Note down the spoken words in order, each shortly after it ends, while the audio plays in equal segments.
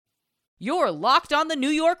You're Locked on the New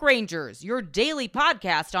York Rangers, your daily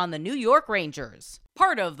podcast on the New York Rangers.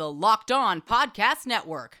 Part of the Locked On Podcast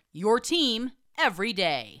Network, your team every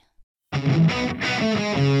day.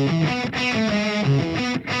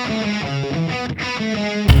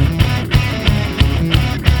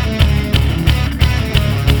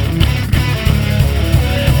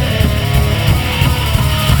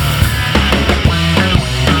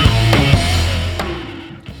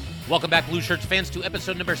 Welcome back, Blue Shirts fans, to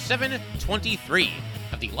episode number 723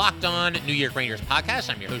 of the Locked On New York Rangers podcast.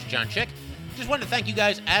 I'm your host, John Chick. Just wanted to thank you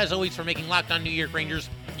guys, as always, for making Locked On New York Rangers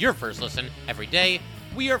your first listen every day.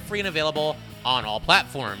 We are free and available on all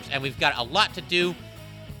platforms, and we've got a lot to do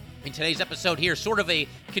in today's episode here, sort of a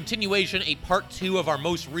continuation, a part two of our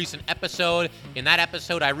most recent episode. In that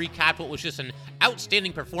episode, I recapped what was just an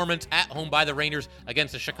outstanding performance at home by the Rangers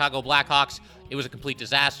against the Chicago Blackhawks. It was a complete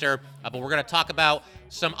disaster, but we're going to talk about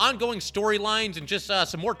some ongoing storylines and just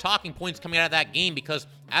some more talking points coming out of that game because,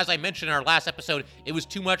 as I mentioned in our last episode, it was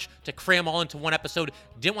too much to cram all into one episode.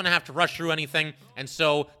 Didn't want to have to rush through anything, and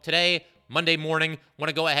so today, Monday morning, want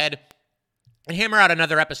to go ahead and hammer out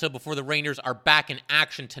another episode before the Rangers are back in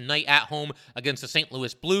action tonight at home against the St.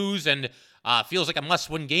 Louis Blues, and feels like a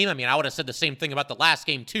must-win game. I mean, I would have said the same thing about the last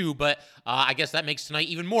game too, but I guess that makes tonight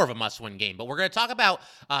even more of a must-win game. But we're going to talk about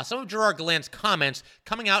some of Gerard Gallant's comments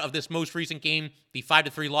coming out of this most recent game, the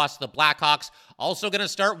 5-3 loss to the Blackhawks. Also going to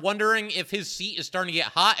start wondering if his seat is starting to get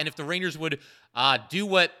hot and if the Rangers would do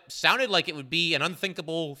what sounded like it would be an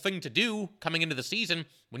unthinkable thing to do coming into the season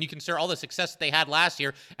when you consider all the success that they had last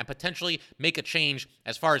year and potentially make a change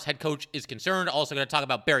as far as head coach is concerned. Also going to talk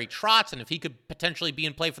about Barry Trotz and if he could potentially be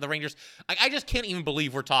in play for the Rangers. I just can't even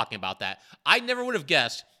believe we're talking about that. I never would have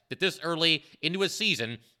guessed that this early into a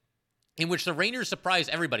season in which the Rangers surprised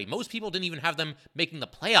everybody. Most people didn't even have them making the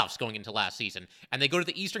playoffs going into last season. And they go to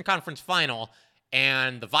the Eastern Conference Final,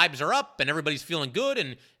 and the vibes are up, and everybody's feeling good,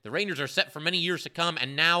 and the Rangers are set for many years to come,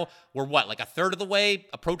 and now we're, like a third of the way,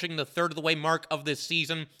 approaching the third of the way mark of this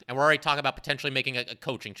season, and we're already talking about potentially making a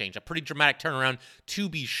coaching change, a pretty dramatic turnaround, to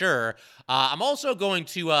be sure. I'm also going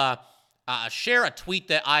to share a tweet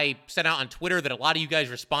that I sent out on Twitter that a lot of you guys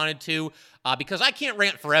responded to, because I can't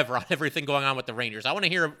rant forever on everything going on with the Rangers. I want to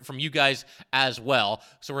hear from you guys as well,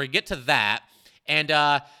 so we're going to get to that, and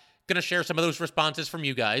going to share some of those responses from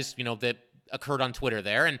you guys, that occurred on Twitter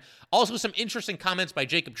there, and also some interesting comments by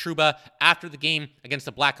Jacob Trouba after the game against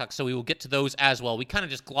the Blackhawks, so we will get to those as well. We kind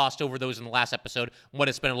of just glossed over those in the last episode. Want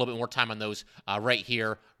to spend a little bit more time on those right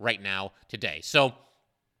here, right now, today. So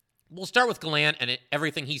we'll start with Gallant and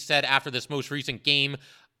everything he said after this most recent game.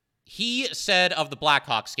 He said of the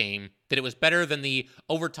Blackhawks game that it was better than the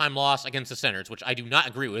overtime loss against the Senators, which I do not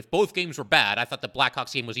agree with. Both games were bad. I thought the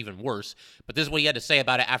Blackhawks game was even worse, but this is what he had to say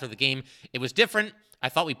about it after the game. It was different. I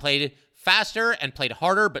thought we played faster and played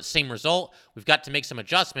harder, but same result. We've got to make some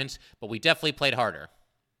adjustments, but we definitely played harder.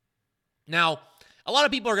 Now, a lot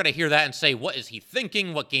of people are going to hear that and say, what is he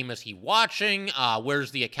thinking? What game is he watching?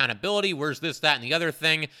 Where's the accountability? Where's this, that, and the other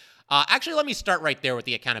thing? Actually, let me start right there with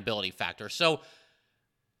the accountability factor. So,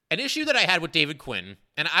 an issue that I had with David Quinn,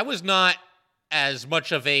 and I was not as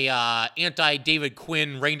much of a anti-David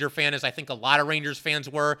Quinn Ranger fan as I think a lot of Rangers fans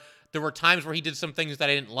were. There were times where he did some things that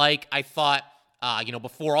I didn't like. I thought,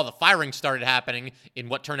 before all the firings started happening in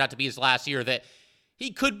what turned out to be his last year, that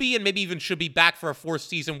he could be and maybe even should be back for a fourth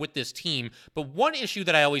season with this team. But one issue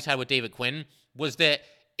that I always had with David Quinn was that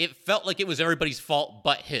it felt like it was everybody's fault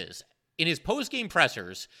but his. In his post-game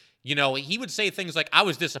pressers, he would say things like, I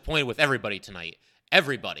was disappointed with everybody tonight.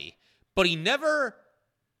 Everybody. But he never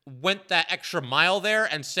went that extra mile there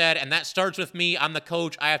and said, and that starts with me, I'm the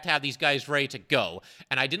coach, I have to have these guys ready to go.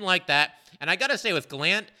 And I didn't like that. And I got to say with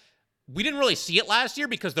Gallant, we didn't really see it last year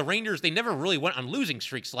because the Rangers, they never really went on losing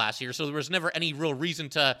streaks last year, so there was never any real reason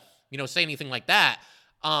to, say anything like that.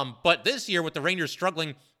 But this year with the Rangers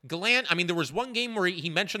struggling, Gallant, there was one game where he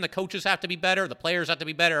mentioned the coaches have to be better, the players have to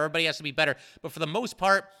be better, everybody has to be better. But for the most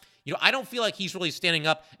part, I don't feel like he's really standing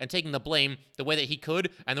up and taking the blame the way that he could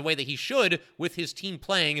and the way that he should with his team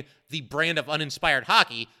playing the brand of uninspired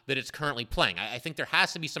hockey that it's currently playing. I think there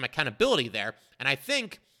has to be some accountability there. And I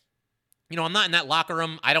think, I'm not in that locker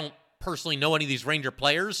room. I don't personally know any of these Ranger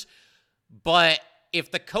players. But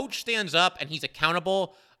if the coach stands up and he's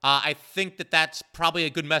accountable, I think that that's probably a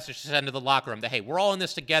good message to send to the locker room that, hey, we're all in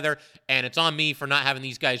this together and it's on me for not having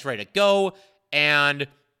these guys ready to go. And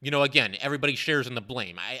again, everybody shares in the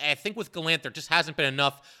blame. I think with Gallant, there just hasn't been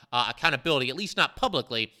enough accountability, at least not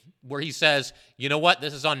publicly, where he says, you know what,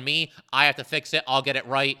 this is on me. I have to fix it. I'll get it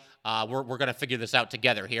right. We're going to figure this out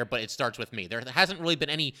together here, but it starts with me. There hasn't really been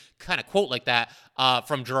any kind of quote like that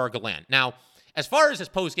from Gerard Gallant. Now, as far as his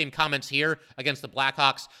post-game comments here against the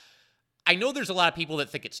Blackhawks, I know there's a lot of people that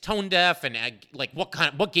think it's tone deaf and like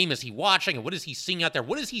what game is he watching and what is he seeing out there?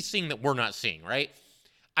 What is he seeing that we're not seeing, right?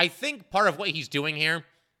 I think part of what he's doing here,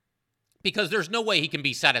 because there's no way he can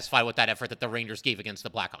be satisfied with that effort that the Rangers gave against the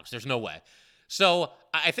Blackhawks. There's no way. So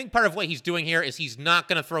I think part of what he's doing here is he's not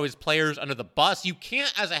going to throw his players under the bus. You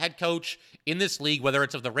can't, as a head coach in this league, whether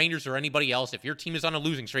it's of the Rangers or anybody else, if your team is on a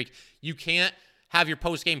losing streak, you can't have your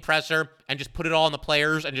post-game presser and just put it all on the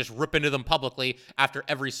players and just rip into them publicly after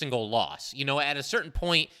every single loss. You know, at a certain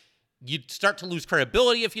point, you'd start to lose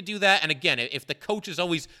credibility if you do that. And again, if the coach is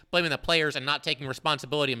always blaming the players and not taking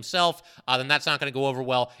responsibility himself, then that's not going to go over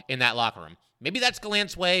well in that locker room. Maybe that's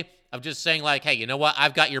Gallant's way of just saying like, hey, you know what?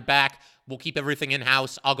 I've got your back. We'll keep everything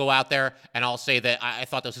in-house. I'll go out there and I'll say that I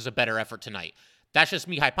thought this was a better effort tonight. That's just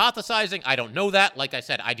me hypothesizing. I don't know that. Like I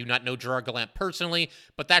said, I do not know Gerard Gallant personally,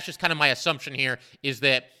 but that's just kind of my assumption here is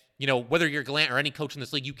that, you know, whether you're Gallant or any coach in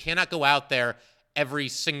this league, you cannot go out there every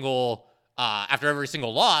single after every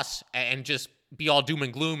single loss and just be all doom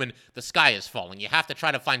and gloom and the sky is falling. You have to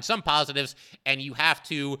try to find some positives, and you have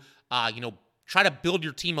to, try to build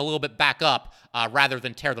your team a little bit back up rather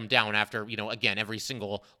than tear them down after, again, every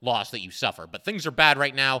single loss that you suffer. But things are bad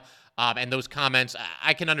right now. And those comments,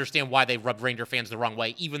 I can understand why they rubbed Ranger fans the wrong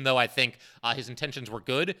way, even though I think his intentions were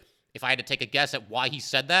good. If I had to take a guess at why he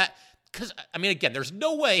said that, because, I mean, again, there's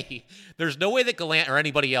no way that Gallant or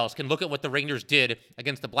anybody else can look at what the Rangers did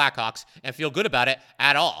against the Blackhawks and feel good about it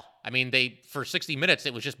at all. I mean, for 60 minutes,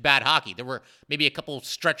 it was just bad hockey. There were maybe a couple of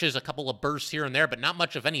stretches, a couple of bursts here and there, but not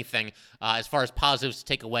much of anything as far as positives to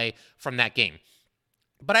take away from that game.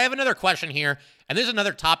 But I have another question here, and this is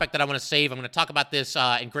another topic that I want to save. I'm going to talk about this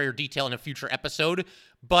in greater detail in a future episode.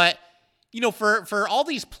 But, for all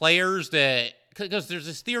these players that, because there's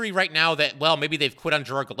this theory right now that, well, maybe they've quit on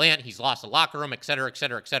Gerard Gallant, he's lost the locker room, et cetera, et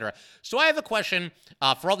cetera, et cetera. So I have a question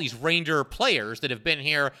for all these Ranger players that have been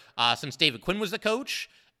here since David Quinn was the coach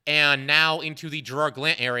and now into the Gerard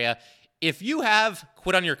Gallant area. If you have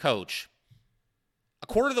quit on your coach a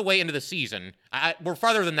quarter of the way into the season, we're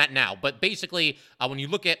farther than that now, but basically, when you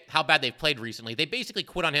look at how bad they've played recently, they basically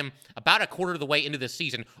quit on him about a quarter of the way into the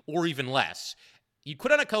season, or even less. You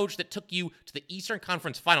quit on a coach that took you to the Eastern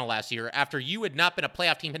Conference Final last year after you had not been a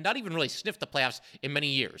playoff team, had not even really sniffed the playoffs in many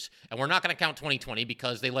years. And we're not going to count 2020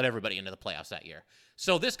 because they let everybody into the playoffs that year.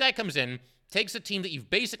 So this guy comes in, takes a team that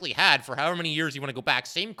you've basically had for however many years you want to go back,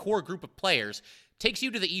 same core group of players, takes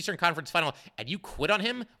you to the Eastern Conference Final, and you quit on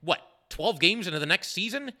him, 12 games into the next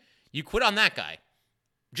season? You quit on that guy.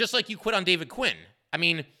 Just like you quit on David Quinn. I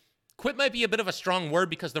mean, quit might be a bit of a strong word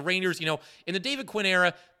because the Rangers, in the David Quinn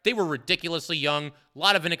era, they were ridiculously young, a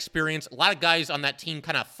lot of inexperience, a lot of guys on that team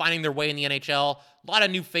kind of finding their way in the NHL, a lot of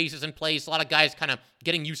new faces in place, a lot of guys kind of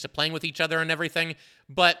getting used to playing with each other and everything.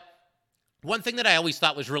 But one thing that I always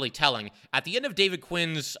thought was really telling, at the end of David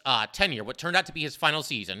Quinn's tenure, what turned out to be his final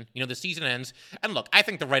season, the season ends, and look, I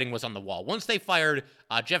think the writing was on the wall. Once they fired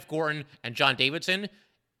Jeff Gorton and John Davidson,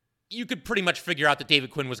 you could pretty much figure out that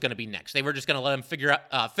David Quinn was going to be next. They were just going to let him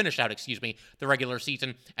finish out the regular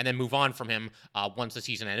season and then move on from him once the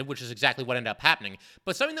season ended, which is exactly what ended up happening.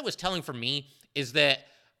 But something that was telling for me is that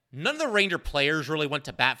none of the Ranger players really went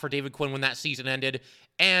to bat for David Quinn when that season ended.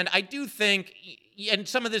 And I do think, and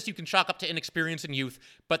some of this you can chalk up to inexperience and youth,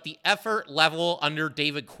 but the effort level under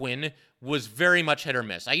David Quinn was very much hit or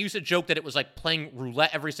miss. I used to joke that it was like playing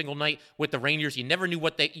roulette every single night with the Rangers. You never knew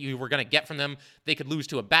what you were going to get from them. They could lose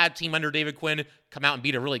to a bad team under David Quinn, come out and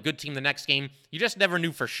beat a really good team the next game. You just never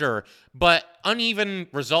knew for sure. But uneven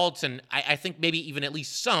results, and I think maybe even at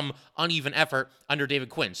least some uneven effort under David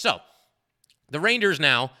Quinn. So, the Rangers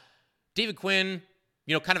now, David Quinn,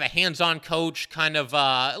 kind of a hands-on coach, kind of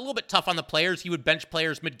a little bit tough on the players. He would bench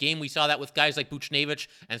players mid-game. We saw that with guys like Buchnevich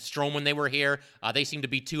and Strome when they were here. They seemed to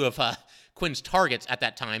be two of Quinn's targets at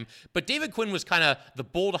that time. But David Quinn was kind of the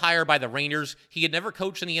bold hire by the Rangers. He had never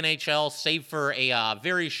coached in the NHL, save for a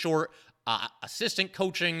very short assistant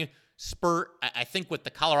coaching spurt, I think with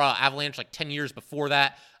the Colorado Avalanche, like 10 years before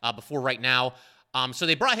that, before right now. So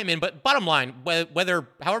they brought him in, but bottom line,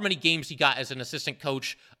 however many games he got as an assistant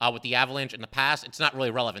coach with the Avalanche in the past, it's not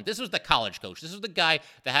really relevant. This was the college coach. This was the guy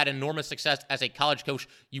that had enormous success as a college coach.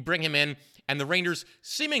 You bring him in, and the Rangers,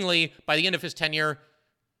 seemingly, by the end of his tenure,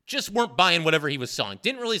 just weren't buying whatever he was selling.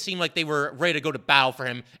 Didn't really seem like they were ready to go to battle for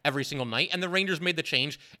him every single night, and the Rangers made the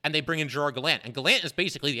change, and they bring in Gerard Gallant. And Gallant is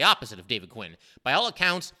basically the opposite of David Quinn. By all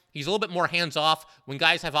accounts, he's a little bit more hands-off. When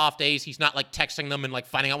guys have off days, he's not like texting them and like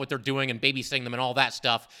finding out what they're doing and babysitting them and all that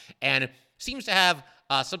stuff, and seems to have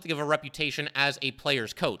something of a reputation as a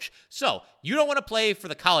player's coach. So you don't want to play for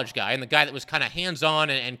the college guy and the guy that was kind of hands-on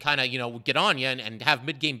and kind of, would get on you and have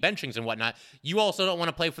mid-game benchings and whatnot. You also don't want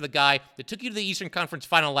to play for the guy that took you to the Eastern Conference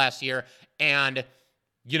Final last year and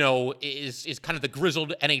is kind of the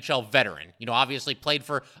grizzled NHL veteran. Obviously played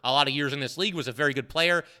for a lot of years in this league, was a very good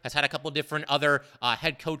player, has had a couple different other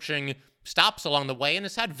head coaching stops along the way, and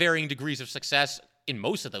has had varying degrees of success in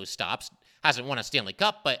most of those stops. Hasn't won a Stanley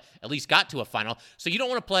Cup, but at least got to a final. So you don't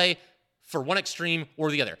want to play for one extreme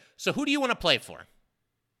or the other. So who do you want to play for?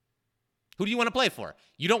 Who do you want to play for?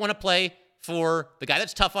 You don't want to play for the guy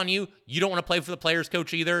that's tough on you. You don't want to play for the player's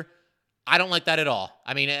coach either. I don't like that at all.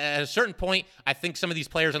 I mean, at a certain point, I think some of these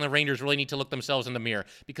players on the Rangers really need to look themselves in the mirror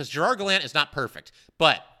because Gerard Gallant is not perfect,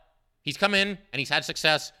 but he's come in and he's had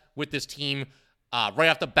success with this team right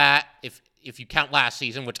off the bat. If you count last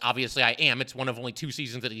season, which obviously I am, it's one of only 2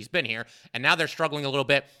 seasons that he's been here, and now they're struggling a little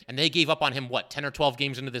bit, and they gave up on him, 10 or 12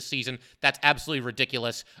 games into this season? That's absolutely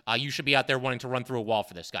ridiculous. You should be out there wanting to run through a wall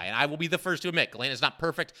for this guy, and I will be the first to admit, Gallant is not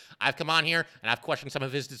perfect. I've come on here, and I've questioned some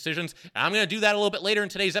of his decisions, and I'm going to do that a little bit later in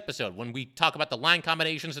today's episode when we talk about the line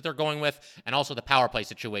combinations that they're going with, and also the power play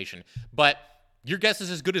situation. But your guess is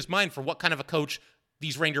as good as mine for what kind of a coach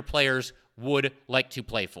these Ranger players would like to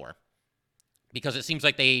play for, because it seems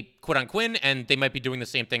like they quit on Quinn, and they might be doing the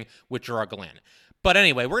same thing with Gerard Gallant. But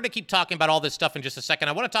anyway, we're going to keep talking about all this stuff in just a second.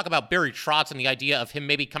 I want to talk about Barry Trotz and the idea of him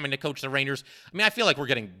maybe coming to coach the Rangers. I mean, I feel like we're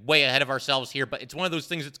getting way ahead of ourselves here, but it's one of those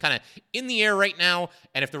things that's kind of in the air right now,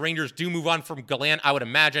 and if the Rangers do move on from Gallant, I would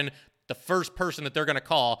imagine the first person that they're going to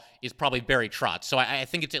call is probably Barry Trotz. So I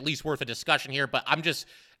think it's at least worth a discussion here, but I'm just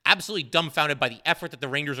absolutely dumbfounded by the effort that the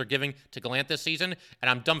Rangers are giving to Gallant this season, and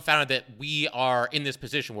I'm dumbfounded that we are in this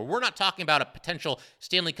position where we're not talking about a potential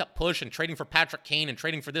Stanley Cup push and trading for Patrick Kane and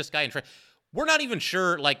trading for this guy, and we're not even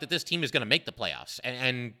sure that this team is going to make the playoffs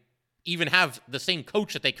and even have the same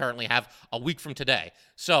coach that they currently have a week from today.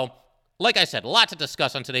 So, like I said, a lot to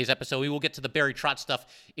discuss on today's episode. We will get to the Barry Trotz stuff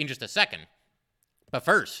in just a second. But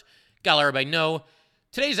first, gotta let everybody know,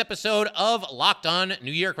 today's episode of Locked On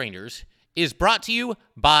New York Rangers is brought to you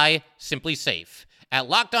by Simply Safe. At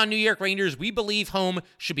Locked On New York Rangers, we believe home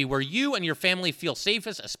should be where you and your family feel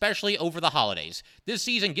safest, especially over the holidays. This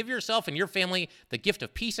season, give yourself and your family the gift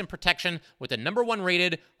of peace and protection with the #1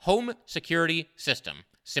 rated home security system,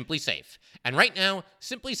 Simply Safe. And right now,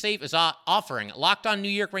 Simply Safe is offering Locked On New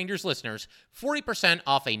York Rangers listeners 40%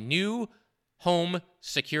 off a new home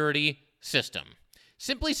security system.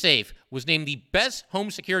 Simply Safe was named the best home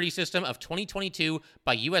security system of 2022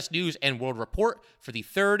 by U.S. News & World Report for the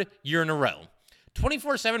 3rd year in a row.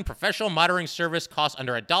 24/7 professional monitoring service costs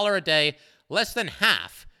under $1 a day, less than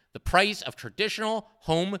half the price of traditional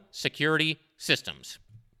home security systems.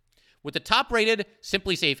 With the top-rated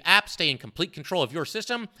Simply Safe app, stay in complete control of your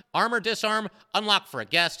system, arm or disarm, unlock for a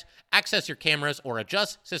guest, access your cameras, or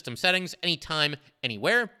adjust system settings anytime,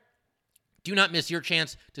 anywhere. Do not miss your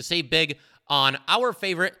chance to save big on our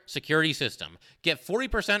favorite security system. Get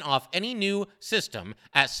 40% off any new system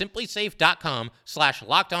at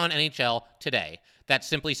simplysafe.com/LockedOnNHL today. That's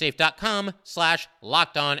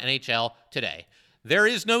simplysafe.com/LockedOnNHL today. There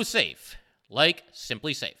is no safe like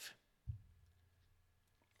Simply Safe.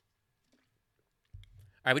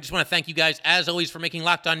 All right, we just want to thank you guys, as always, for making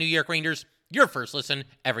Locked On New York Rangers your first listen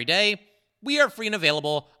every day. We are free and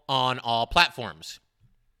available on all platforms.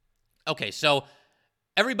 Okay, so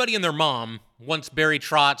everybody and their mom wants Barry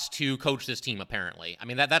Trotz to coach this team, apparently. I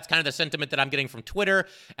mean, that's kind of the sentiment that I'm getting from Twitter,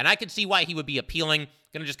 and I could see why he would be appealing.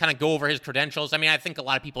 Going to just kind of go over his credentials. I mean, I think a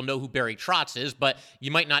lot of people know who Barry Trotz is, but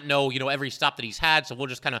you might not know, every stop that he's had, so we'll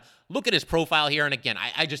just kind of look at his profile here. And again,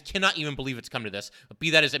 I just cannot even believe it's come to this, but be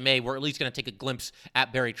that as it may, we're at least going to take a glimpse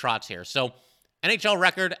at Barry Trotz here. So, NHL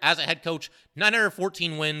record as a head coach,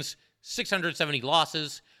 914 wins, 670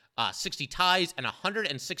 losses, 60 ties, and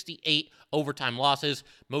 168 overtime losses.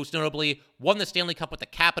 Most notably, won the Stanley Cup with the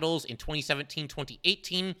Capitals in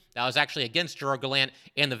 2017-2018. That was actually against Gerard Gallant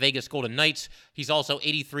and the Vegas Golden Knights. He's also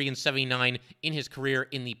 83-79 in his career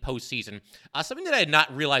in the postseason. Something that I had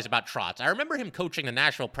not realized about Trotz, I remember him coaching the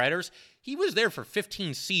Nashville Predators. He was there for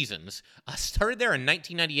 15 seasons. Started there in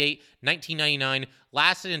 1998, 1999,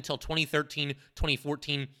 lasted until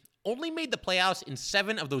 2013-2014. Only made the playoffs in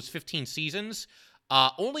 7 of those 15 seasons.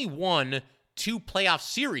 Only won 2 playoff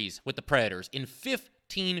series with the Predators in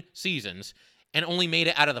 15 seasons, and only made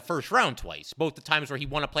it out of the first round twice. Both the times where he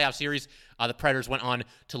won a playoff series, the Predators went on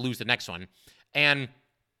to lose the next one. And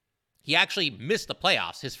he actually missed the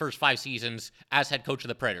playoffs his first 5 seasons as head coach of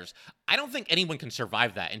the Predators. I don't think anyone can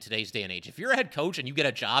survive that in today's day and age. If you're a head coach and you get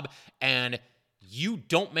a job and you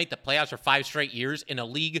don't make the playoffs for 5 straight years in a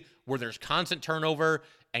league where there's constant turnover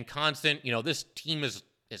and constant, this team is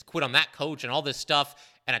quit on that coach and all this stuff,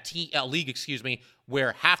 and a league,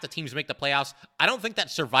 where half the teams make the playoffs. I don't think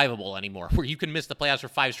that's survivable anymore, where you can miss the playoffs for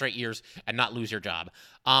 5 straight years and not lose your job.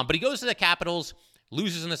 But he goes to the Capitals,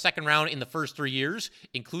 loses in the second round in the first 3 years,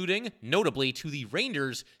 including, notably, to the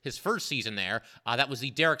Rangers his first season there. That was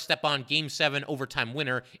the Derek Stepan Game 7 overtime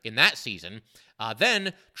winner in that season.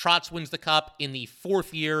 Then Trotz wins the Cup in the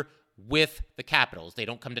 4th year with the Capitals. They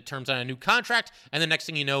don't come to terms on a new contract, and the next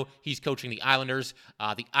thing you know, he's coaching the Islanders.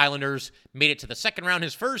 The Islanders made it to the second round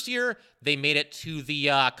his first year. They made it to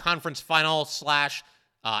the conference final /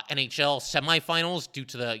 NHL semifinals due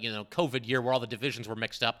to the COVID year where all the divisions were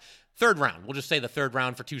mixed up. Third round, we'll just say the third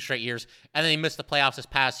round for 2 straight years, and then they missed the playoffs this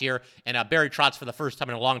past year, and Barry Trotz, for the first time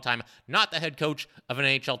in a long time, not the head coach of an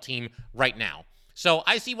NHL team right now. So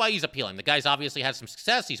I see why he's appealing. The guy's obviously had some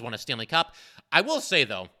success. He's won a Stanley Cup. I will say,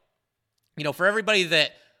 though, for everybody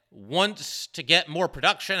that wants to get more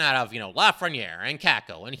production out of, Lafreniere and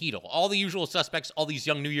Kakko and Hedl, all the usual suspects, all these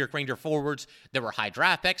young New York Ranger forwards that were high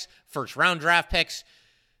draft picks, first-round draft picks,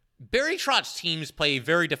 Barry Trotz teams play a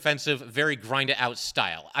very defensive, very grind-it-out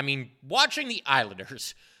style. I mean, watching the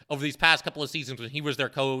Islanders over these past couple of seasons when he was their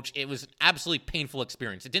coach, it was an absolutely painful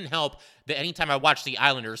experience. It didn't help that anytime I watched the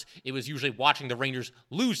Islanders, it was usually watching the Rangers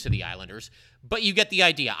lose to the Islanders. But you get the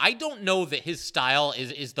idea. I don't know that his style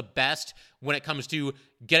is the best when it comes to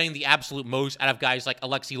getting the absolute most out of guys like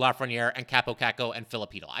Alexis Lafreniere and Kaapo Kakko and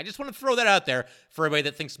Filip Chytil. I just want to throw that out there for everybody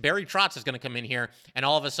that thinks Barry Trotz is going to come in here and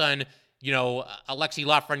all of a sudden, Alexis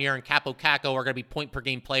Lafreniere and Kaapo Kakko are going to be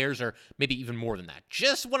point-per-game players, or maybe even more than that.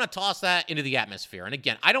 Just want to toss that into the atmosphere. And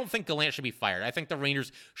again, I don't think Gallant should be fired. I think the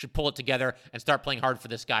Rangers should pull it together and start playing hard for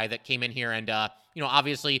this guy that came in here and,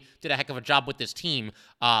 obviously did a heck of a job with this team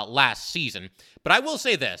last season. But I will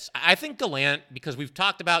say this. I think Gallant, because we've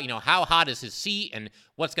talked about, how hot is his seat and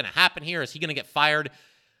what's going to happen here. Is he going to get fired?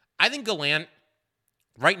 I think Gallant,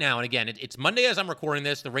 right now, and again, it's Monday as I'm recording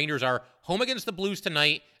this. The Rangers are home against the Blues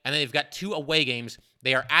tonight, and then they've got 2 away games.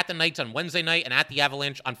 They are at the Knights on Wednesday night and at the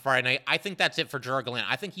Avalanche on Friday night. I think that's it for Gerard Gallant.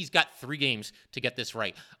 I think he's got 3 games to get this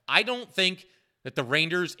right. I don't think that the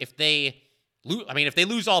Rangers, if they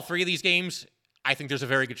lose all 3 of these games, I think there's a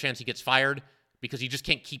very good chance he gets fired because you just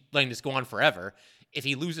can't keep letting this go on forever. If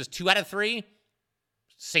he loses 2 out of 3,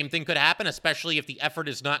 same thing could happen, especially if the effort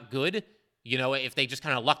is not good. If they just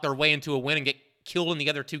kind of luck their way into a win and get killed in the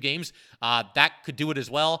other 2 games, that could do it as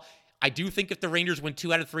well. I do think if the Rangers win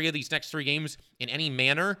 2 out of 3 of these next 3 games in any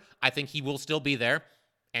manner, I think he will still be there,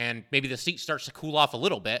 and maybe the seat starts to cool off a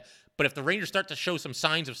little bit. But if the Rangers start to show some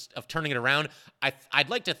signs of turning it around, I'd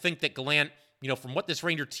like to think that Gallant, from what this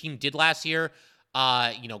Ranger team did last year,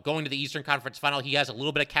 going to the Eastern Conference Final, he has a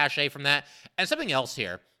little bit of cachet from that. And something else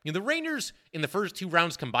here. The Rangers in the first 2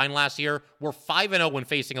 rounds combined last year were 5-0 when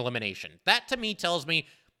facing elimination. That to me tells me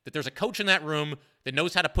that there's a coach in that room that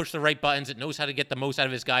knows how to push the right buttons, that knows how to get the most out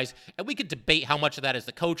of his guys, and we could debate how much of that is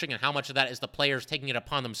the coaching and how much of that is the players taking it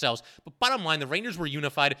upon themselves. But bottom line, the Rangers were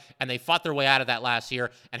unified, and they fought their way out of that last year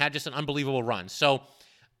and had just an unbelievable run. So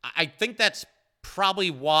I think that's probably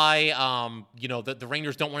why, the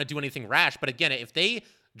Rangers don't want to do anything rash. But again, if they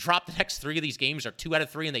drop the next 3 of these games or 2 out of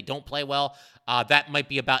 3 and they don't play well, that might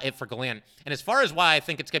be about it for Gallant. And as far as why I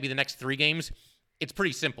think it's going to be the next 3 games, it's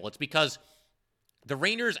pretty simple. It's because the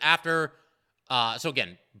Rangers after,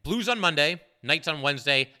 Blues on Monday, Knights on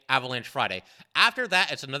Wednesday, Avalanche Friday. After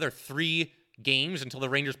that, it's another 3 games until the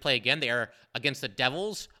Rangers play again. They are against the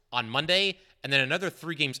Devils on Monday, and then another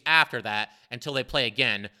 3 games after that until they play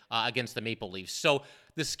again against the Maple Leafs. So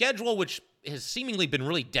the schedule, which has seemingly been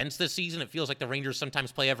really dense this season, it feels like the Rangers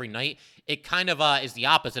sometimes play every night. It kind of is the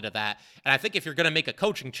opposite of that. And I think if you're going to make a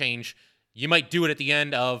coaching change, you might do it at the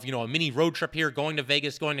end of, a mini road trip here, going to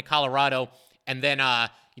Vegas, going to Colorado, and then,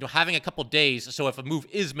 having a couple days. So if a move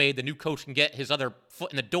is made, the new coach can get his other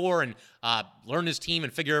foot in the door and learn his team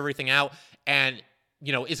and figure everything out and,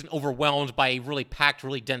 isn't overwhelmed by a really packed,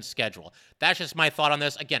 really dense schedule. That's just my thought on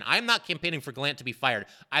this. Again, I'm not campaigning for Gallant to be fired.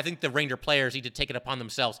 I think the Ranger players need to take it upon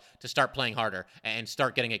themselves to start playing harder and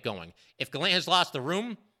start getting it going. If Gallant has lost the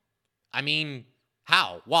room,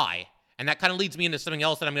 how? Why? And that kind of leads me into something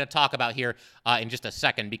else that I'm going to talk about here in just a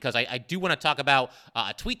second, because I do want to talk about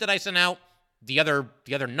a tweet that I sent out the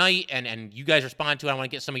other night, and you guys respond to it. I want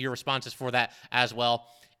to get some of your responses for that as well.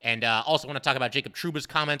 And also want to talk about Jacob Trouba's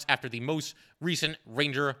comments after the most recent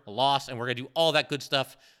Ranger loss, and we're going to do all that good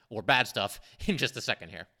stuff, or bad stuff, in just a second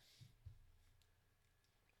here.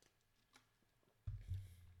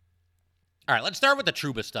 All right, let's start with the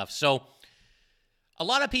Trouba stuff. So, a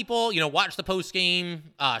lot of people, watch the post-game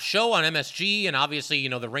show on MSG, and obviously,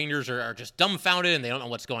 the Rangers are just dumbfounded, and they don't know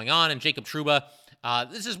what's going on, and Jacob Trouba,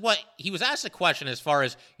 this is what, he was asked a question as far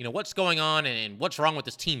as, what's going on and what's wrong with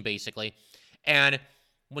this team, basically, and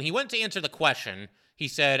when he went to answer the question, he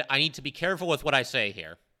said, I need to be careful with what I say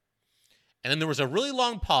here, and then there was a really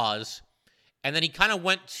long pause, and then he kind of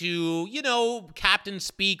went to, captain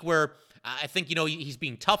speak, where I think, he's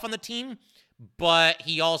being tough on the team, but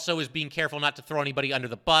he also is being careful not to throw anybody under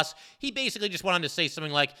the bus. He basically just went on to say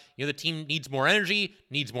something like, the team needs more energy,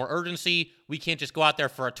 needs more urgency. We can't just go out there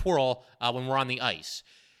for a twirl when we're on the ice.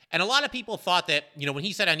 And a lot of people thought that, when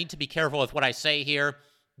he said, I need to be careful with what I say here,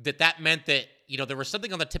 that meant that, there was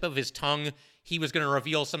something on the tip of his tongue. He was going to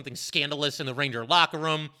reveal something scandalous in the Ranger locker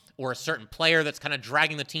room, or a certain player that's kind of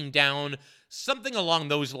dragging the team down, something along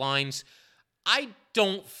those lines. I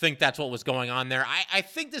don't think that's what was going on there. I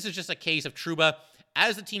think this is just a case of Trouba,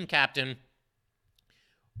 as the team captain,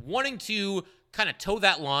 wanting to kind of toe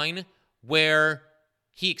that line where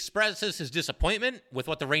he expresses his disappointment with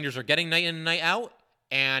what the Rangers are getting night in and night out,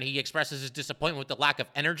 and he expresses his disappointment with the lack of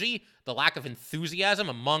energy, the lack of enthusiasm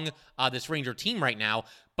among this Ranger team right now,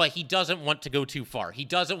 but he doesn't want to go too far. He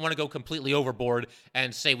doesn't want to go completely overboard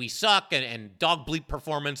and say we suck and dog bleep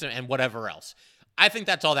performance and whatever else. I think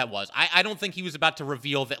that's all that was. I don't think he was about to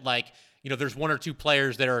reveal that, there's one or two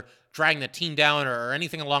players that are dragging the team down or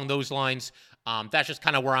anything along those lines. That's just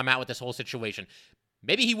kind of where I'm at with this whole situation.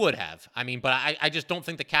 Maybe he would have. But I just don't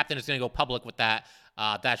think the captain is going to go public with that.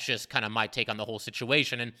 That's just kind of my take on the whole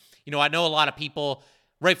situation. And, I know a lot of people,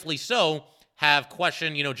 rightfully so, have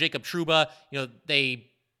questioned, Jacob Trouba.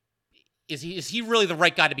 Is he really the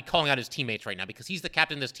right guy to be calling out his teammates right now? Because he's the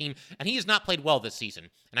captain of this team, and he has not played well this season.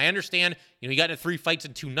 And I understand, he got into 3 fights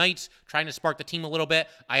in 2 nights, trying to spark the team a little bit.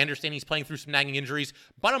 I understand he's playing through some nagging injuries.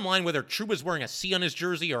 Bottom line, whether Trouba's wearing a C on his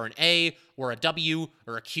jersey or an A or a W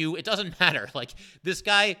or a Q, it doesn't matter. This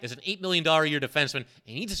guy is an $8 million a year defenseman, and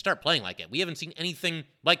he needs to start playing like it. We haven't seen anything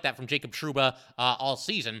like that from Jacob Trouba all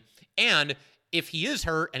season. And if he is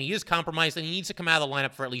hurt and he is compromised, then he needs to come out of the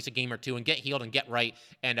lineup for at least a game or two and get healed and get right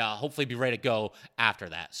and hopefully be ready to go after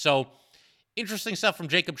that. So, interesting stuff from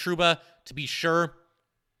Jacob Trouba, to be sure.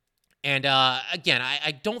 And again,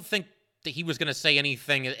 I don't think that he was going to say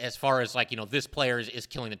anything as far as this player is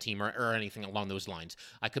killing the team or anything along those lines.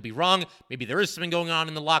 I could be wrong. Maybe there is something going on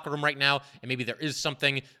in the locker room right now, and maybe there is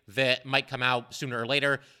something that might come out sooner or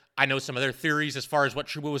later. I know some other theories as far as what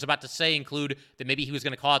Trouba was about to say include that maybe he was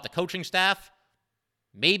going to call out the coaching staff.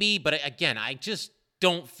 Maybe, but again, I just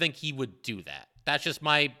don't think he would do that. That's just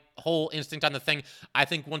my whole instinct on the thing. I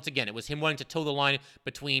think, once again, it was him wanting to toe the line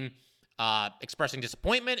between expressing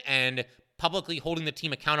disappointment and publicly holding the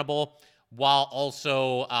team accountable, while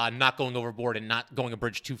also not going overboard and not going a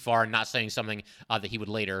bridge too far and not saying something that he would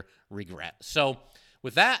later regret. So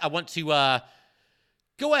with that, I want to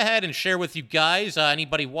go ahead and share with you guys,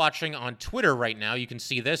 anybody watching on Twitter right now, you can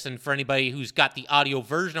see this, and for anybody who's got the audio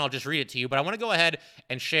version, I'll just read it to you, but I want to go ahead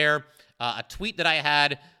and share a tweet that I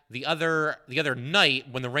had the other night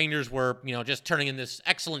when the Rangers were, just turning in this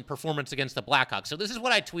excellent performance against the Blackhawks. So this is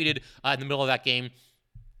what I tweeted in the middle of that game.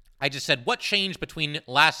 I just said, what changed between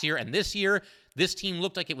last year and this year? This team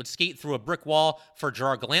looked like it would skate through a brick wall for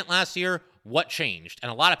Gerard Gallant last year. What changed? And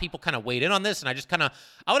a lot of people kind of weighed in on this, and I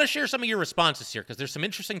want to share some of your responses here because there's some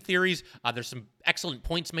interesting theories. There's some excellent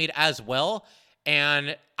points made as well,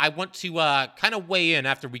 and I want to kind of weigh in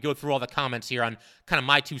after we go through all the comments here on kind of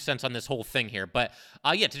my 2 cents on this whole thing here. But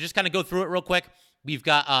to just kind of go through it real quick, we've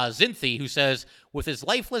got Zinthi, who says, with as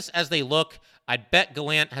lifeless as they look, I'd bet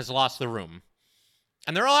Gallant has lost the room.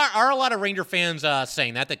 And there are a lot of Ranger fans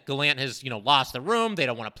saying that Gallant has, lost the room. They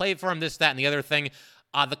don't want to play for him, this, that, and the other thing.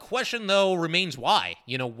 The question, though, remains why.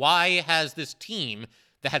 Why has this team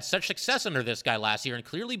that had such success under this guy last year and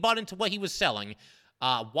clearly bought into what he was selling,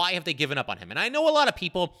 why have they given up on him? And I know a lot of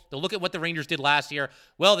people, they'll look at what the Rangers did last year.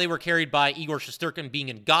 Well, they were carried by Igor Shesterkin being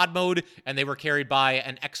in God mode, and they were carried by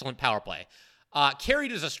an excellent power play.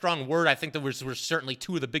 Carried is a strong word. I think there were certainly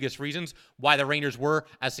 2 of the biggest reasons why the Rangers were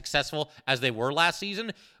as successful as they were last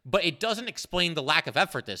season, but it doesn't explain the lack of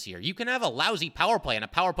effort this year. You can have a lousy power play and a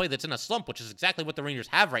power play that's in a slump, which is exactly what the Rangers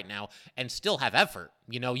have right now, and still have effort.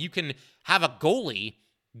 You can have a goalie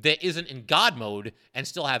that isn't in God mode and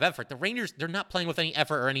still have effort. The Rangers, they're not playing with any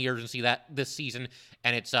effort or any urgency this season,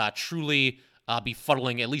 and it's truly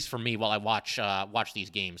befuddling, at least for me, while I watch these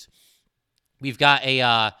games. We've got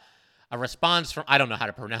a response from, I don't know how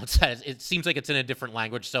to pronounce that. It seems like it's in a different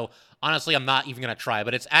language, so honestly, I'm not even going to try,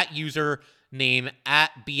 but it's at username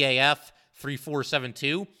at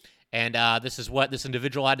BAF3472, and this is what this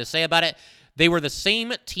individual had to say about it. They were the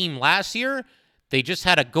same team last year. They just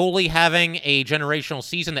had a goalie having a generational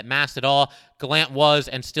season that masked it all. Gallant was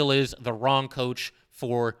and still is the wrong coach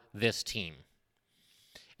for this team.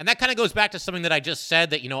 And that kind of goes back to something that I just said,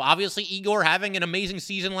 that, obviously Igor having an amazing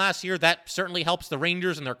season last year, that certainly helps the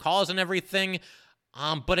Rangers and their cause and everything.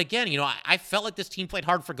 But again, I felt like this team played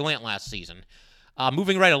hard for Gallant last season.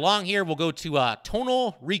 Moving right along here, we'll go to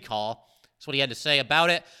Tonal Recall. That's what he had to say about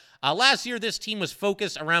it. Last year, this team was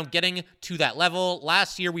focused around getting to that level.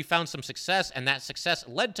 Last year, we found some success, and that success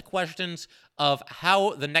led to questions of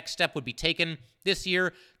how the next step would be taken. This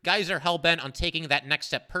year, guys are hell-bent on taking that next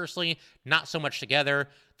step personally, not so much together.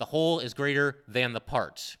 The whole is greater than the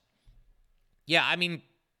parts. Yeah, I mean,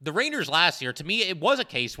 the Rangers last year, to me, it was a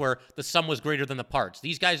case where the sum was greater than the parts.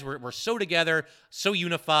 These guys were so together, so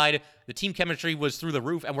unified. The team chemistry was through the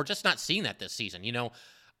roof, and we're just not seeing that this season.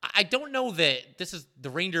 I don't know that this is the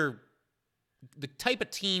type of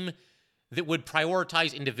team that would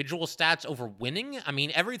prioritize individual stats over winning. I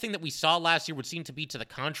mean, everything that we saw last year would seem to be to the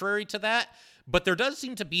contrary to that. But there does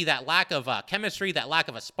seem to be that lack of chemistry, that lack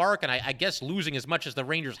of a spark, and I guess losing as much as the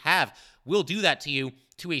Rangers have will do that to you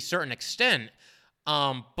to a certain extent.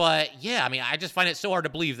 But yeah, I mean, I just find it so hard to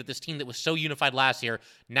believe that this team that was so unified last year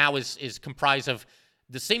now is comprised of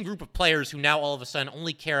the same group of players who now all of a sudden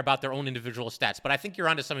only care about their own individual stats. But I think you're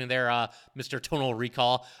onto something there, Mr. Tonal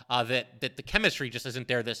Recall, that the chemistry just isn't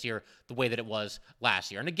there this year the way that it was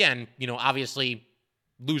last year. And again, obviously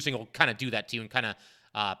losing will kind of do that to you and kind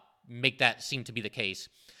of make that seem to be the case.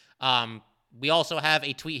 We also have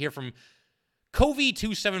a tweet here from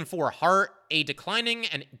Covey274 Hart, a declining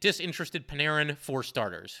and disinterested Panarin for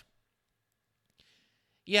starters.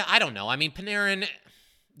 Yeah, I don't know. I mean, Panarin,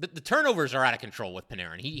 the turnovers are out of control with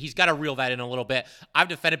Panarin. He's got to reel that in a little bit. I've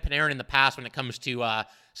defended Panarin in the past when it comes to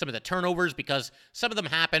some of the turnovers, because some of them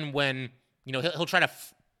happen when, he'll try to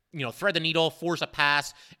thread the needle, force a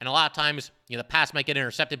pass, and a lot of times, the pass might get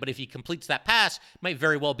intercepted, but if he completes that pass, it might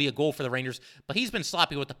very well be a goal for the Rangers. But he's been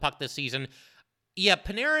sloppy with the puck this season. Yeah,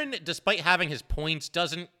 Panarin, despite having his points,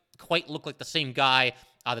 doesn't quite look like the same guy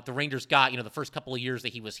that the Rangers got, the first couple of years that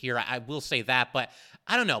he was here. I will say that, but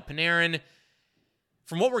I don't know. Panarin,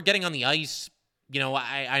 from what we're getting on the ice,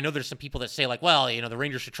 I know there's some people that say, like, well, the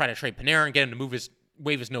Rangers should try to trade Panarin, get him to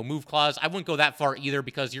waive his no-move clause. I wouldn't go that far either,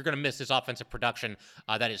 because you're going to miss his offensive production.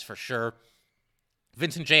 That is for sure.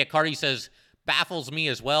 Vincent J. Accardi says, baffles me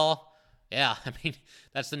as well. Yeah, I mean,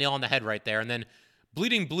 that's the nail on the head right there. And then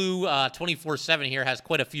Bleeding Blue 24/7 here has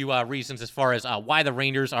quite a few reasons as far as why the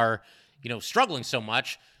Rangers are, struggling so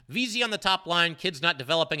much. VZ on the top line, kids not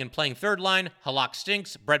developing and playing third line. Halak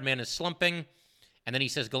stinks. Breadman is slumping. And then he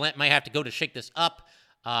says Gallant might have to go to shake this up.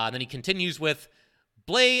 And then he continues with,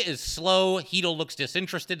 Blay is slow. Hedl looks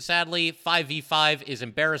disinterested, sadly. 5v5 is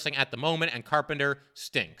embarrassing at the moment. And Carpenter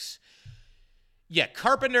stinks. Yeah,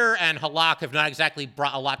 Carpenter and Halak have not exactly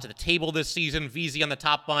brought a lot to the table this season. VZ on the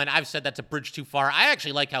top line, I've said that's a bridge too far. I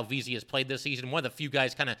actually like how VZ has played this season. One of the few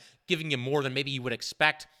guys kind of giving you more than maybe you would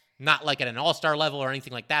expect. Not like at an all-star level or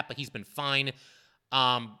anything like that, but he's been fine.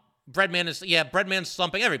 Breadman's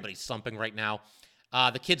slumping. Everybody's slumping right now.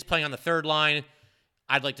 The kids playing on the third line,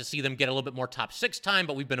 I'd like to see them get a little bit more top six time,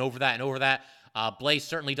 but we've been over that. Blaze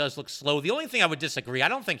certainly does look slow. The only thing I would disagree, I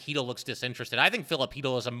don't think Hedl looks disinterested. I think Philip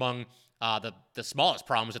Hedl is among the smallest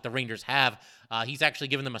problems that the Rangers have. He's actually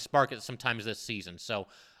given them a spark at sometimes this season. So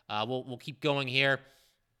we'll keep going here.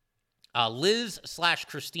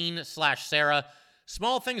 Liz/Christine/Sarah.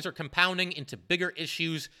 Small things are compounding into bigger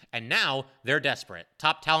issues, and now they're desperate.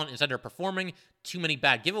 Top talent is underperforming. Too many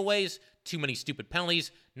bad giveaways. Too many stupid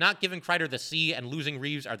penalties. Not giving Kreider the C and losing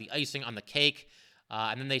Reeves are the icing on the cake.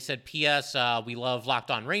 And then they said, P.S., we love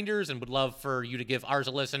Locked On Rangers and would love for you to give ours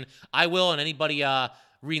a listen. I will, and anybody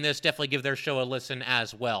reading this, definitely give their show a listen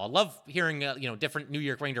as well. I love hearing, different New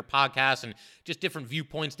York Ranger podcasts and just different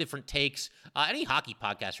viewpoints, different takes. Any hockey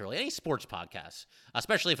podcast, really. Any sports podcasts,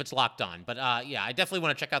 especially if it's Locked On. But, I definitely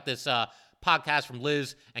want to check out this podcast from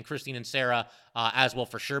Liz and Christine and Sarah as well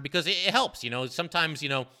for sure, because it helps. Sometimes,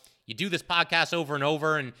 you do this podcast over and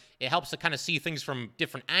over, and it helps to kind of see things from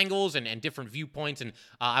different angles and different viewpoints, and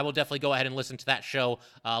I will definitely go ahead and listen to that show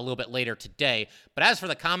a little bit later today. But as for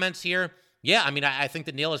the comments here, yeah, I mean, I think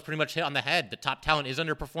the nail is pretty much hit on the head. The top talent is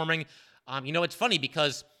underperforming. It's funny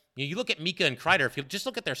because you look at Mika and Kreider, if you just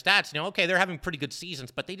look at their stats, okay, they're having pretty good seasons,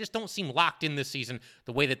 but they just don't seem locked in this season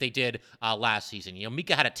the way that they did last season.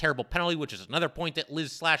 Mika had a terrible penalty, which is another point that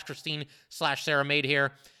Liz/Christine/Sarah made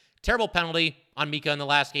here. Terrible penalty on Mika in the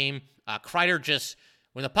last game. Kreider just,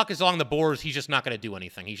 when the puck is along the boards, he's just not going to do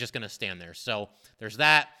anything. He's just going to stand there. So there's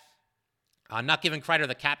that. Not giving Kreider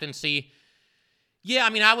the captaincy. Yeah,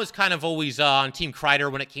 I mean, I was kind of always on Team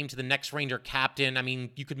Kreider when it came to the next Ranger captain. I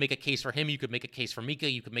mean, you could make a case for him. You could make a case for Mika.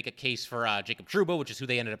 You could make a case for Jacob Trouba, which is who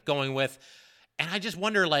they ended up going with. And I just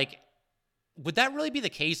wonder, like, would that really be the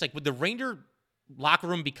case? Like, would the Ranger locker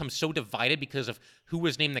room become so divided because of who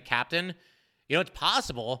was named the captain? You know, it's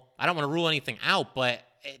possible. I don't want to rule anything out, but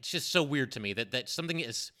it's just so weird to me that something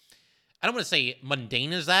is, I don't want to say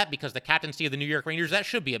mundane as that, because the captaincy of the New York Rangers, that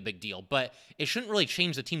should be a big deal, but it shouldn't really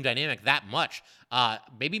change the team dynamic that much.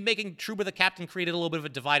 Maybe making Trouba the captain created a little bit of a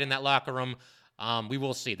divide in that locker room. We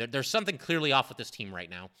will see. There's something clearly off with this team right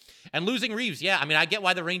now. And losing Reeves, yeah, I mean, I get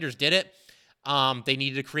why the Rangers did it. They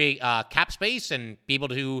needed to create cap space and be able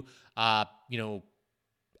to,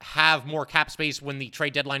 have more cap space when the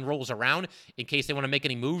trade deadline rolls around in case they want to make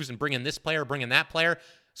any moves and bring in this player, bring in that player.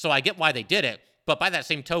 So I get why they did it. But by that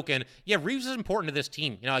same token, yeah, Reeves is important to this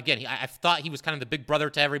team. You know, again, I thought he was kind of the big brother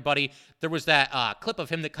to everybody. There was that clip of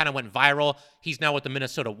him that kind of went viral. He's now with the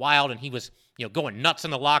Minnesota Wild, and he was, going nuts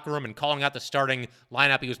in the locker room and calling out the starting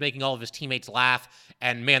lineup. He was making all of his teammates laugh.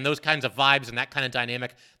 And, man, those kinds of vibes and that kind of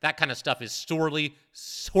dynamic, that kind of stuff is sorely,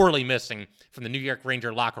 sorely missing from the New York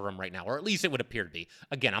Ranger locker room right now, or at least it would appear to be.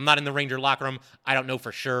 Again, I'm not in the Ranger locker room. I don't know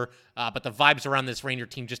for sure. But the vibes around this Ranger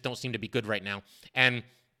team just don't seem to be good right now. And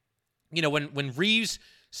when Reeves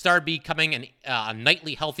started becoming a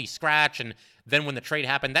nightly healthy scratch, and then when the trade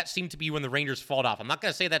happened, that seemed to be when the Rangers fall off. I'm not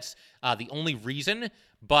going to say that's the only reason,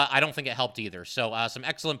 but I don't think it helped either. So some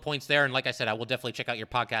excellent points there. And like I said, I will definitely check out your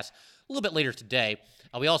podcast a little bit later today.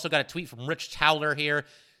 We also got a tweet from Rich Towler here.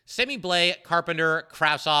 Sammy Blais, Carpenter,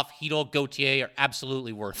 Kravtsov, Chytil, Gauthier are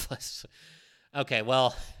absolutely worthless. Okay,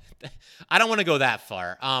 well, I don't want to go that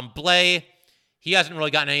far. Blais, he hasn't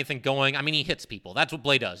really gotten anything going. I mean, he hits people. That's what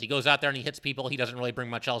Blais does. He goes out there and he hits people. He doesn't really bring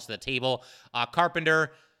much else to the table.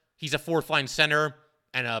 Carpenter, he's a fourth-line center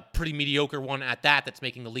and a pretty mediocre one at that that's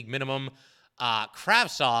making the league minimum.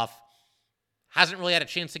 Kravtsov hasn't really had a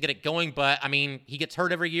chance to get it going, but, I mean, he gets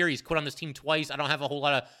hurt every year. He's quit on this team twice. I don't have a whole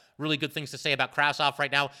lot of really good things to say about Kravtsov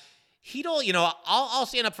right now. Chytil, I'll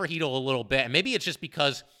stand up for Chytil a little bit, and maybe it's just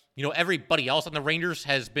because, everybody else on the Rangers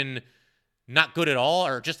has been not good at all,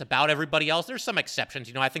 or just about everybody else. There's some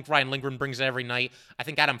exceptions. I think Ryan Lindgren brings it every night. I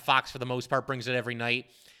think Adam Fox, for the most part, brings it every night.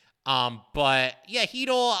 But, yeah,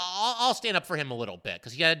 Chytil, I'll stand up for him a little bit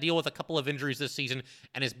because he had to deal with a couple of injuries this season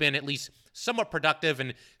and has been at least somewhat productive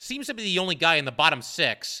and seems to be the only guy in the bottom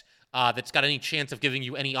six that's got any chance of giving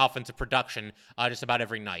you any offensive production just about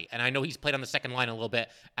every night. And I know he's played on the second line a little bit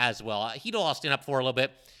as well. Chytil, I'll stand up for a little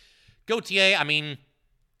bit. Gauthier, I mean,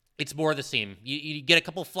 it's more of the same. You get a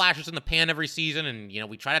couple flashes in the pan every season, and,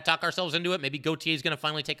 we try to talk ourselves into it. Maybe Gauthier is going to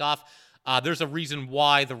finally take off. There's a reason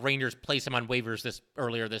why the Rangers placed him on waivers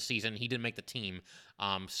earlier this season. He didn't make the team.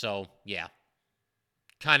 So, yeah.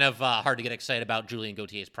 Kind of hard to get excited about Julien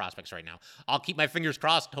Gauthier's prospects right now. I'll keep my fingers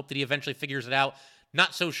crossed, hope that he eventually figures it out.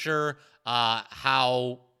 Not so sure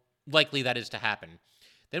how likely that is to happen.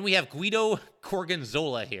 Then we have Guido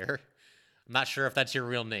Gorgonzola here. I'm not sure if that's your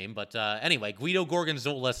real name, but anyway, Guido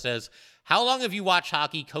Gorgonzola says, how long have you watched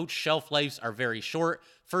hockey? Coach, shelf lives are very short.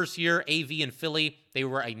 First year, AV in Philly, they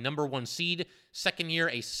were a number 1 seed. Second year,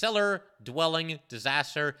 a cellar-dwelling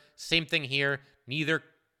disaster. Same thing here. Neither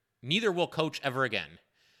will coach ever again.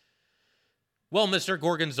 Well, Mr.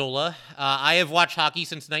 Gorgonzola, I have watched hockey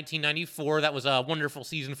since 1994. That was a wonderful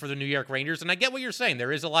season for the New York Rangers, and I get what you're saying.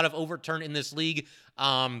 There is a lot of overturn in this league.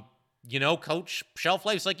 Coach, shelf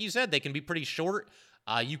lives, like you said, they can be pretty short.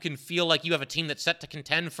 You can feel like you have a team that's set to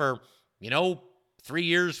contend for, 3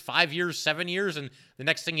 years, 5 years, 7 years, and the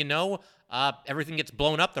next thing you know, everything gets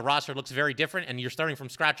blown up. The roster looks very different, and you're starting from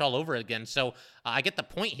scratch all over again. So I get the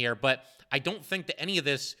point here, but I don't think that any of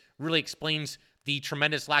this really explains the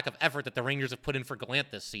tremendous lack of effort that the Rangers have put in for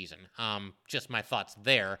Gallant this season. Just my thoughts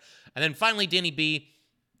there. And then finally, Danny B.,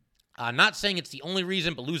 not saying it's the only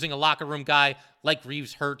reason, but losing a locker room guy like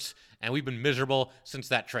Reeves hurts, and we've been miserable since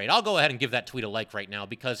that trade. I'll go ahead and give that tweet a like right now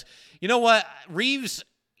because, you know what, Reeves,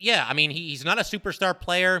 yeah, I mean, he's not a superstar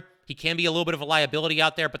player. He can be a little bit of a liability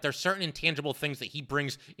out there, but there's certain intangible things that he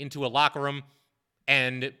brings into a locker room,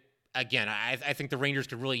 and again, I think the Rangers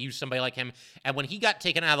could really use somebody like him. And when he got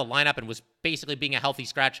taken out of the lineup and was basically being a healthy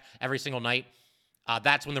scratch every single night,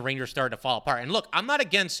 that's when the Rangers started to fall apart. And look, I'm not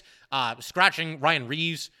against scratching Ryan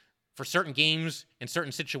Reeves for certain games in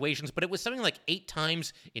certain situations, but it was something like 8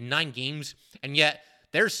 times in 9 games, and yet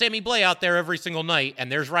there's Sammy Blais out there every single night, and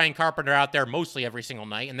there's Ryan Carpenter out there mostly every single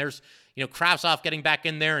night, and there's, Kravtsov getting back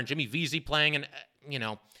in there, and Jimmy Vesey playing, and,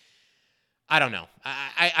 I don't know.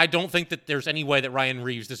 I don't think that there's any way that Ryan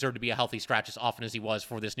Reaves deserved to be a healthy scratch as often as he was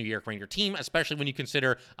for this New York Ranger team, especially when you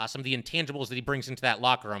consider some of the intangibles that he brings into that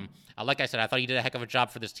locker room. Like I said, I thought he did a heck of a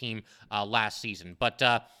job for this team last season. But,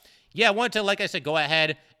 yeah, I wanted to, like I said, go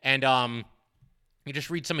ahead and you just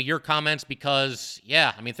read some of your comments because,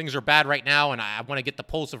 yeah, I mean, things are bad right now, and I want to get the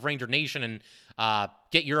pulse of Ranger Nation and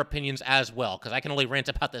get your opinions as well, because I can only rant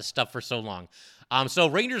about this stuff for so long. So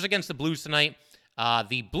Rangers against the Blues tonight.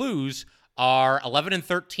 The Blues are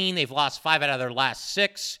 11-13. They've lost 5 out of their last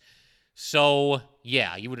 6. So,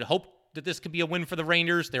 yeah, you would hope that this could be a win for the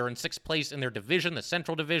Rangers. They're in 6th place in their division, the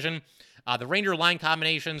Central Division. The Ranger line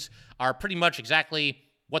combinations are pretty much exactly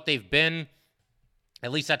what they've been.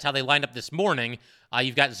 At least that's how they lined up this morning.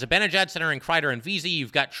 You've got Zibanejad centering Kreider and Vesey.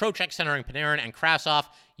 You've got Trocheck centering Panarin and Krasov.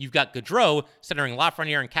 You've got Gaudreau centering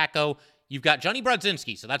Lafreniere and Kakko. You've got Johnny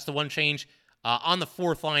Brodzinski, so that's the one change. On the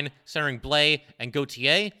 4th line, centering Blais and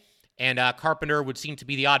Gauthier. And Carpenter would seem to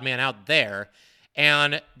be the odd man out there.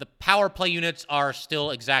 And the power play units are still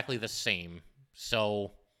exactly the same.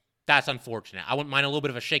 So that's unfortunate. I wouldn't mind a little bit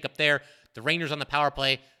of a shakeup there. The Rangers on the power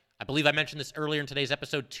play, I believe I mentioned this earlier in today's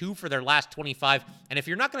episode, 2 for their last 25. And if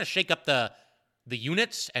you're not going to shake up the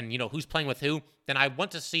units and, who's playing with who, then I want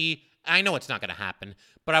to see, I know it's not going to happen,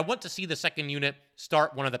 but I want to see the second unit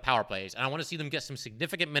start one of the power plays. And I want to see them get some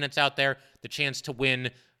significant minutes out there, the chance to win,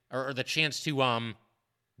 or the chance to,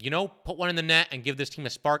 put one in the net and give this team a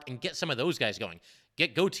spark and get some of those guys going.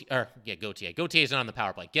 Get Gauthier. Gautier's not on the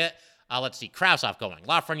power play. Get, Krasov going,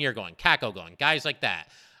 Lafreniere going, Kakko going, guys like that.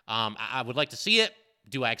 I would like to see it.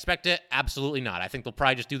 Do I expect it? Absolutely not. I think they'll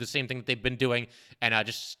probably just do the same thing that they've been doing and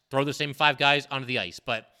just throw the same 5 guys onto the ice.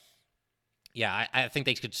 But, yeah, I think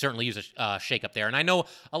they could certainly use a shake-up there. And I know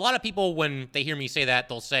a lot of people, when they hear me say that,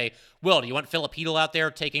 they'll say, Will, do you want Philip Hedl out there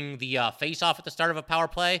taking the face-off at the start of a power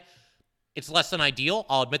play? It's less than ideal.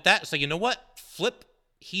 I'll admit that. So you know what? Flip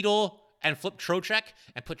Hedl and flip Trocheck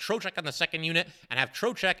and put Trocheck on the second unit and have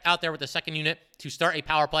Trocheck out there with the second unit to start a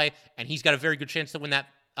power play, and he's got a very good chance to win that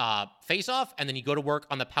face-off, and then you go to work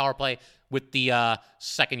on the power play with the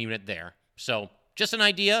second unit there. So just an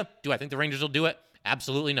idea. Do I think the Rangers will do it?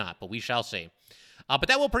 Absolutely not, but we shall see. But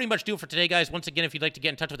that will pretty much do it for today, guys. Once again, if you'd like to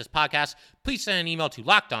get in touch with this podcast, please send an email to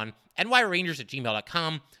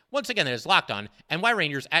LockedOnNYRangers@gmail.com. Once again, that is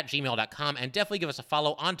LockedOnNYRangers@gmail.com, and definitely give us a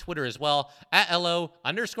follow on Twitter as well,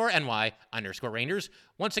 @LO_NY_Rangers.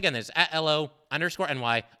 Once again, that is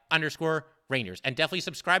 @LO_NY_Rangers. And definitely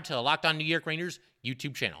subscribe to the Locked On New York Rangers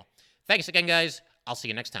YouTube channel. Thanks again, guys. I'll see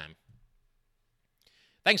you next time.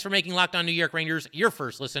 Thanks for making Locked On New York Rangers your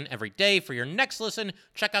first listen every day. For your next listen,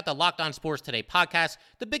 check out the Locked On Sports Today podcast,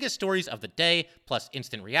 the biggest stories of the day, plus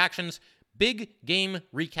instant reactions, big game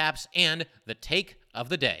recaps, and the take of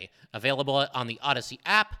the day. Available on the Odyssey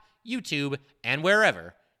app, YouTube, and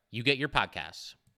wherever you get your podcasts.